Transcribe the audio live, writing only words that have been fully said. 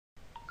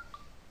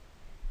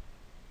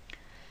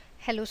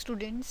Hello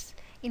students,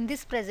 in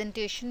this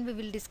presentation we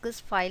will discuss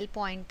file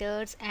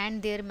pointers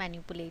and their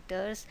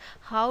manipulators,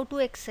 how to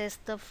access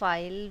the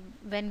file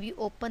when we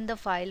open the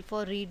file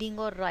for reading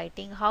or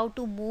writing, how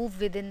to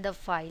move within the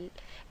file,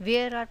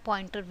 where our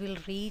pointer will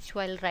reach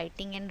while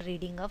writing and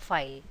reading a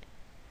file.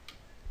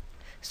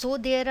 So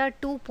there are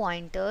two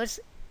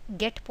pointers,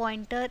 get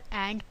pointer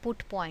and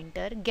put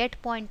pointer.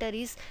 Get pointer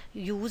is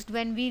used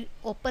when we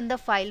open the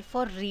file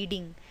for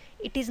reading.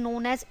 It is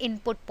known as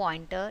input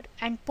pointer,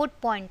 and put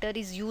pointer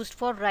is used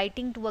for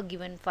writing to a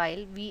given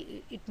file.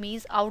 It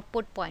means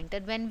output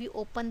pointer when we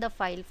open the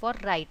file for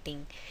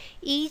writing.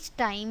 Each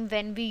time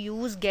when we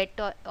use get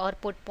or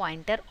put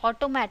pointer,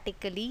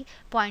 automatically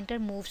pointer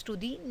moves to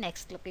the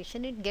next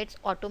location. It gets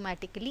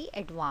automatically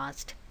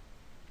advanced.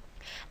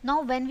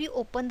 Now when we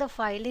open the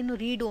file in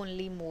read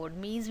only mode,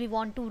 means we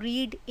want to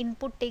read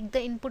input, take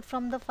the input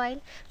from the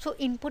file. So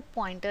input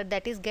pointer,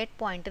 that is get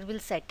pointer, will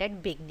set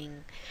at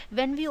beginning.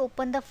 When we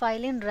open the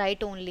file in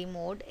write only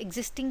mode,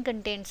 existing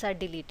contents are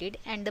deleted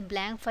and the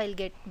blank file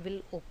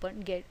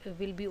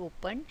will be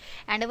opened,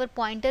 and our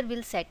pointer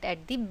will set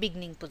at the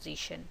beginning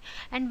position.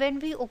 And when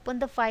we open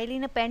the file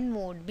in append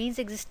mode, means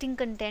existing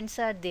contents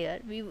are there,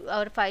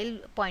 our file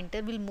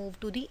pointer will move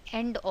to the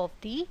end of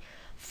the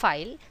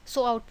file.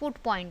 So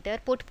output pointer,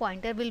 put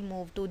pointer will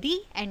move to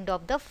the end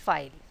of the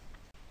file.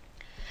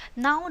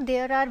 Now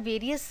there are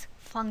various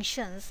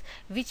functions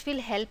which will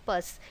help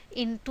us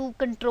to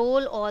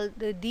control all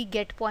the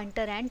get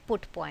pointer and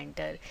put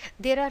pointer.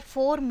 There are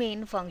four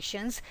main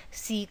functions: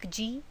 seek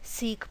G,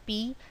 seek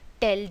P,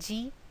 tell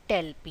G,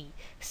 tell P.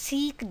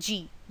 Seek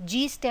G,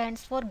 G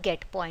stands for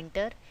get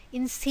pointer.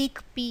 In seek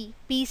P,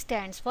 P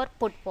stands for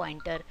put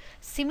pointer.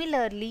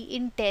 Similarly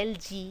in tell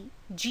G,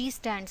 G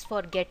stands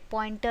for get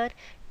pointer.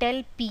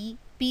 Tell P,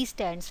 P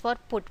stands for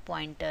put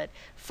pointer.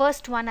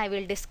 First one I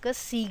will discuss,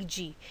 seek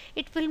G.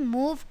 It will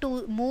move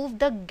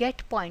the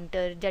get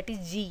pointer, that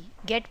is G,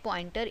 get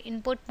pointer,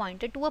 input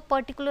pointer, to a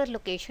particular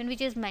location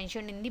which is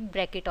mentioned in the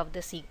bracket of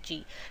the seek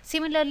G.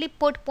 Similarly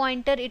put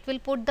pointer, it will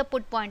put the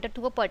put pointer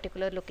to a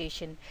particular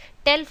location.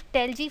 Tell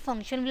G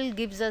function will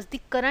gives us the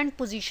current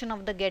position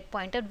of the get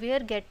pointer, where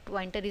get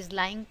pointer is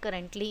lying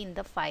currently in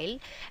the file,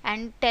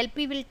 and tell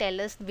P will tell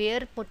us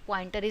where put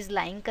pointer is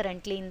lying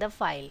currently in the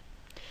file.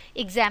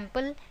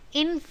 Example,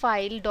 in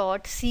file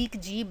dot seek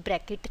G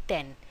bracket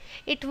 10,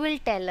 it will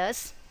tell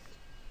us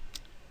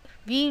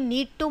we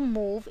need to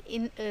move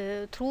in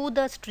through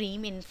the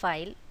stream in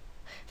file.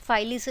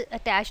 File is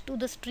attached to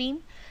the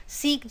stream.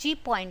 Seek G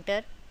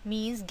pointer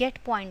means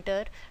get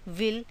pointer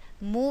will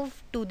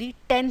move to the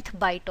 10th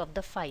byte of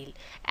the file.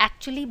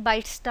 Actually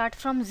bytes start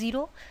from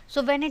 0,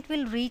 so when it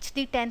will reach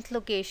the 10th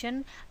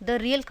location, the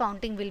real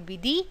counting will be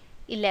the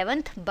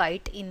 11th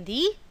byte in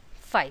the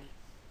file.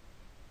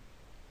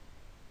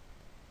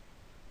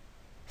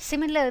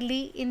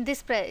 Similarly, in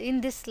this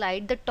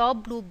slide, the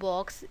top blue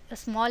box, a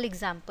small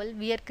example,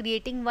 we are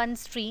creating one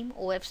stream,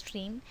 OF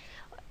stream,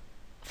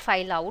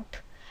 file out.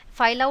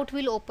 File out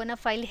will open a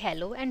file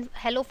hello, and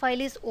hello file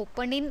is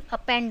opened in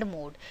append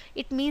mode.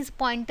 It means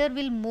pointer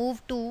will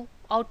move to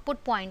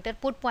output pointer,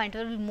 put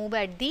pointer will move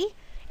at the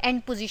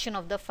end position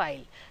of the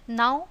file.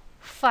 Now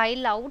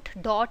file out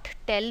dot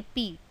tell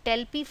P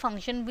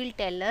function will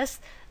tell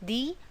us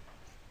the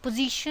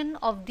position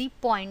of the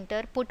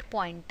pointer, put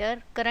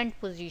pointer, current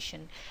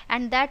position,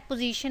 and that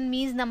position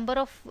means number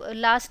of the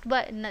last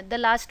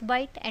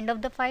byte end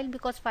of the file,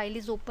 because file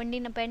is opened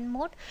in append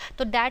mode.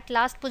 So that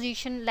last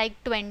position like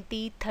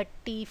 20,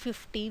 30,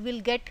 50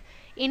 will get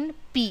in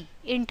P,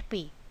 int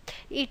P.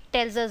 It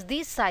tells us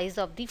the size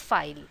of the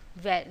file,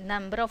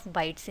 number of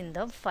bytes in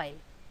the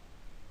file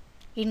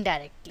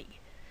indirectly.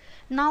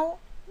 Now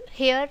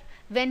here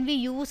when we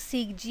use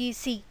seek G,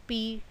 seek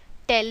P,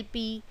 tell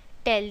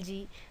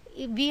G,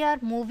 we are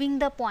moving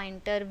the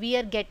pointer, we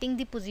are getting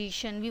the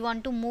position, we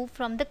want to move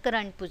from the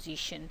current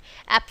position,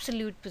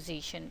 absolute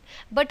position.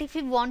 But if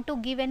we want to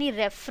give any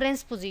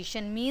reference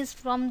position, means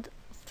from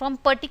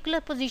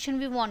particular position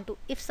we want to,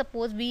 if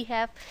suppose we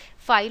have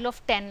file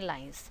of 10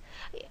 lines,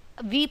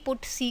 we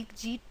put seek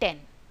G 10,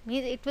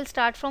 means it will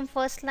start from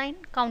first line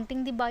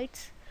counting the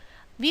bytes.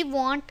 We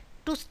want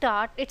to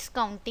start its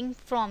counting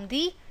from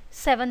the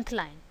 7th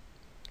line.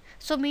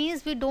 So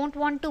means we don't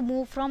want to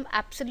move from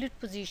absolute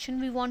position,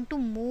 we want to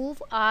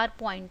move our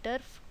pointer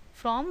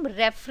from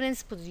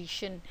reference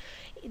position.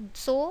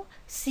 So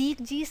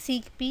seek G,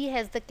 seek P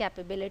has the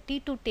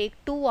capability to take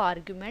two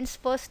arguments.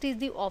 First is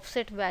the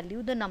offset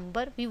value, the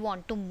number we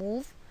want to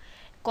move,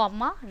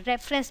 comma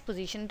reference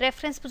position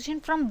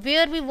from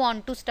where we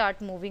want to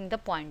start moving the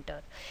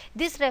pointer.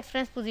 This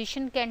reference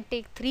position can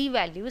take three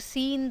values.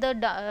 See on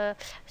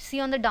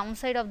the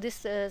downside of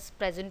this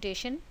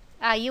presentation,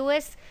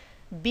 iOS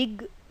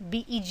big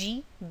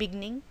BEG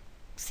beginning,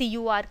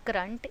 CUR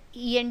current,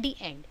 END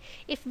end.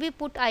 If we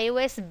put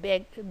iOS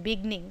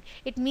beginning,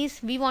 it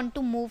means we want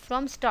to move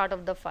from start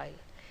of the file.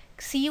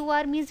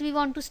 CUR means we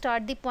want to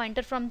start the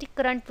pointer from the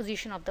current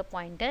position of the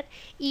pointer.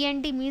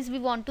 END means we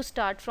want to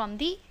start from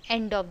the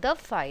end of the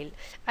file.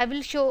 I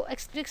will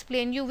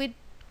explain you with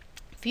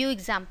Few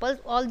examples,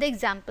 all the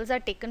examples are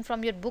taken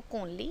from your book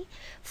only.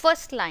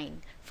 First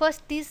line,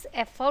 first is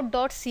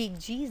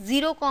fout.seekg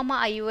 0 comma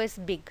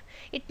iOS big.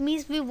 It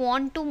means we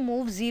want to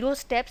move 0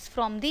 steps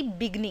from the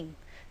beginning.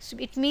 So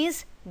it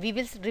means we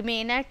will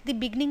remain at the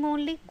beginning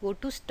only, go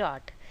to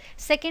start.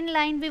 Second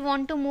line, we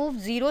want to move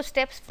 0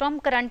 steps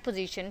from current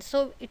position,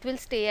 so it will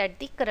stay at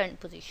the current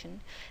position.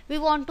 We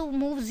want to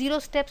move 0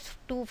 steps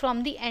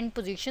from the end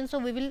position, so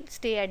we will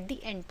stay at the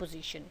end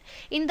position.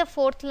 In the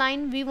fourth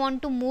line, we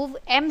want to move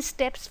m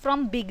steps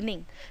from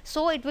beginning,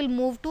 so it will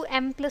move to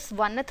m plus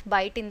 1th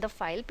byte in the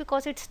file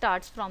because it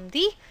starts from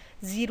the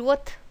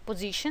 0th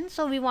position,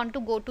 so we want to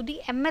go to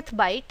the mth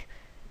byte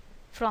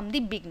from the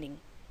beginning.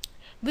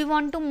 We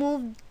want to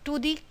move to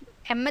the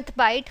mth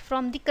byte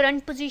from the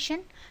current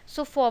position,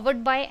 so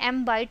forward by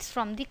m bytes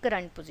from the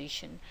current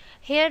position.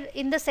 Here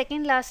in the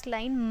second last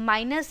line,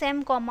 minus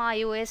m comma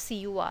iOS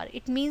cur,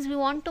 it means we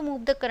want to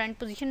move the current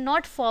position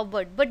not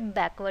forward but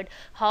backward.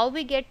 How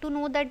we get to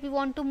know that we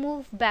want to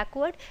move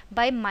backward?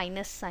 By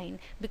minus sign,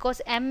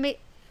 because m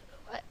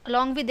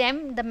along with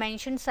m the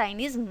mentioned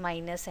sign is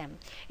minus m.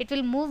 It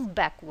will move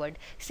backward.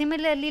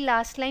 Similarly,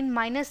 last line,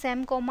 minus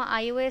m comma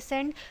iOS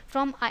end,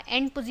 from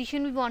end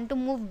position we want to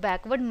move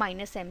backward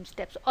minus m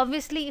steps.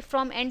 Obviously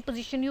from end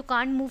position you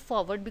can't move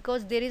forward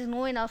because there is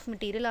no enough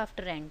material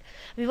after end.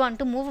 We want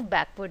to move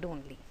backward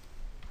only.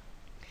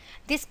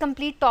 This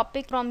complete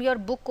topic from your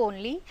book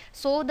only.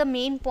 So the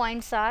main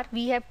points are,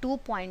 we have 2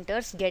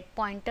 pointers, get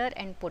pointer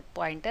and put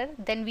pointer.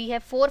 Then we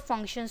have 4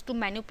 functions to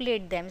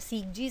manipulate them,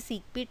 seekg,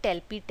 seekp,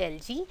 tellp,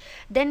 tellg.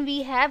 Then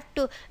we have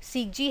to,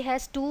 seekg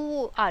has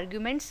 2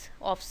 arguments,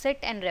 offset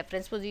and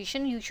reference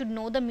position. You should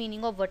know the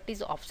meaning of what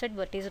is offset,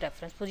 what is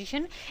reference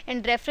position.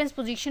 And reference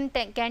position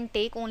can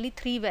take only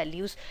 3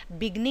 values,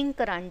 beginning,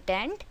 current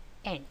and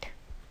end.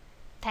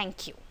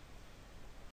 Thank you.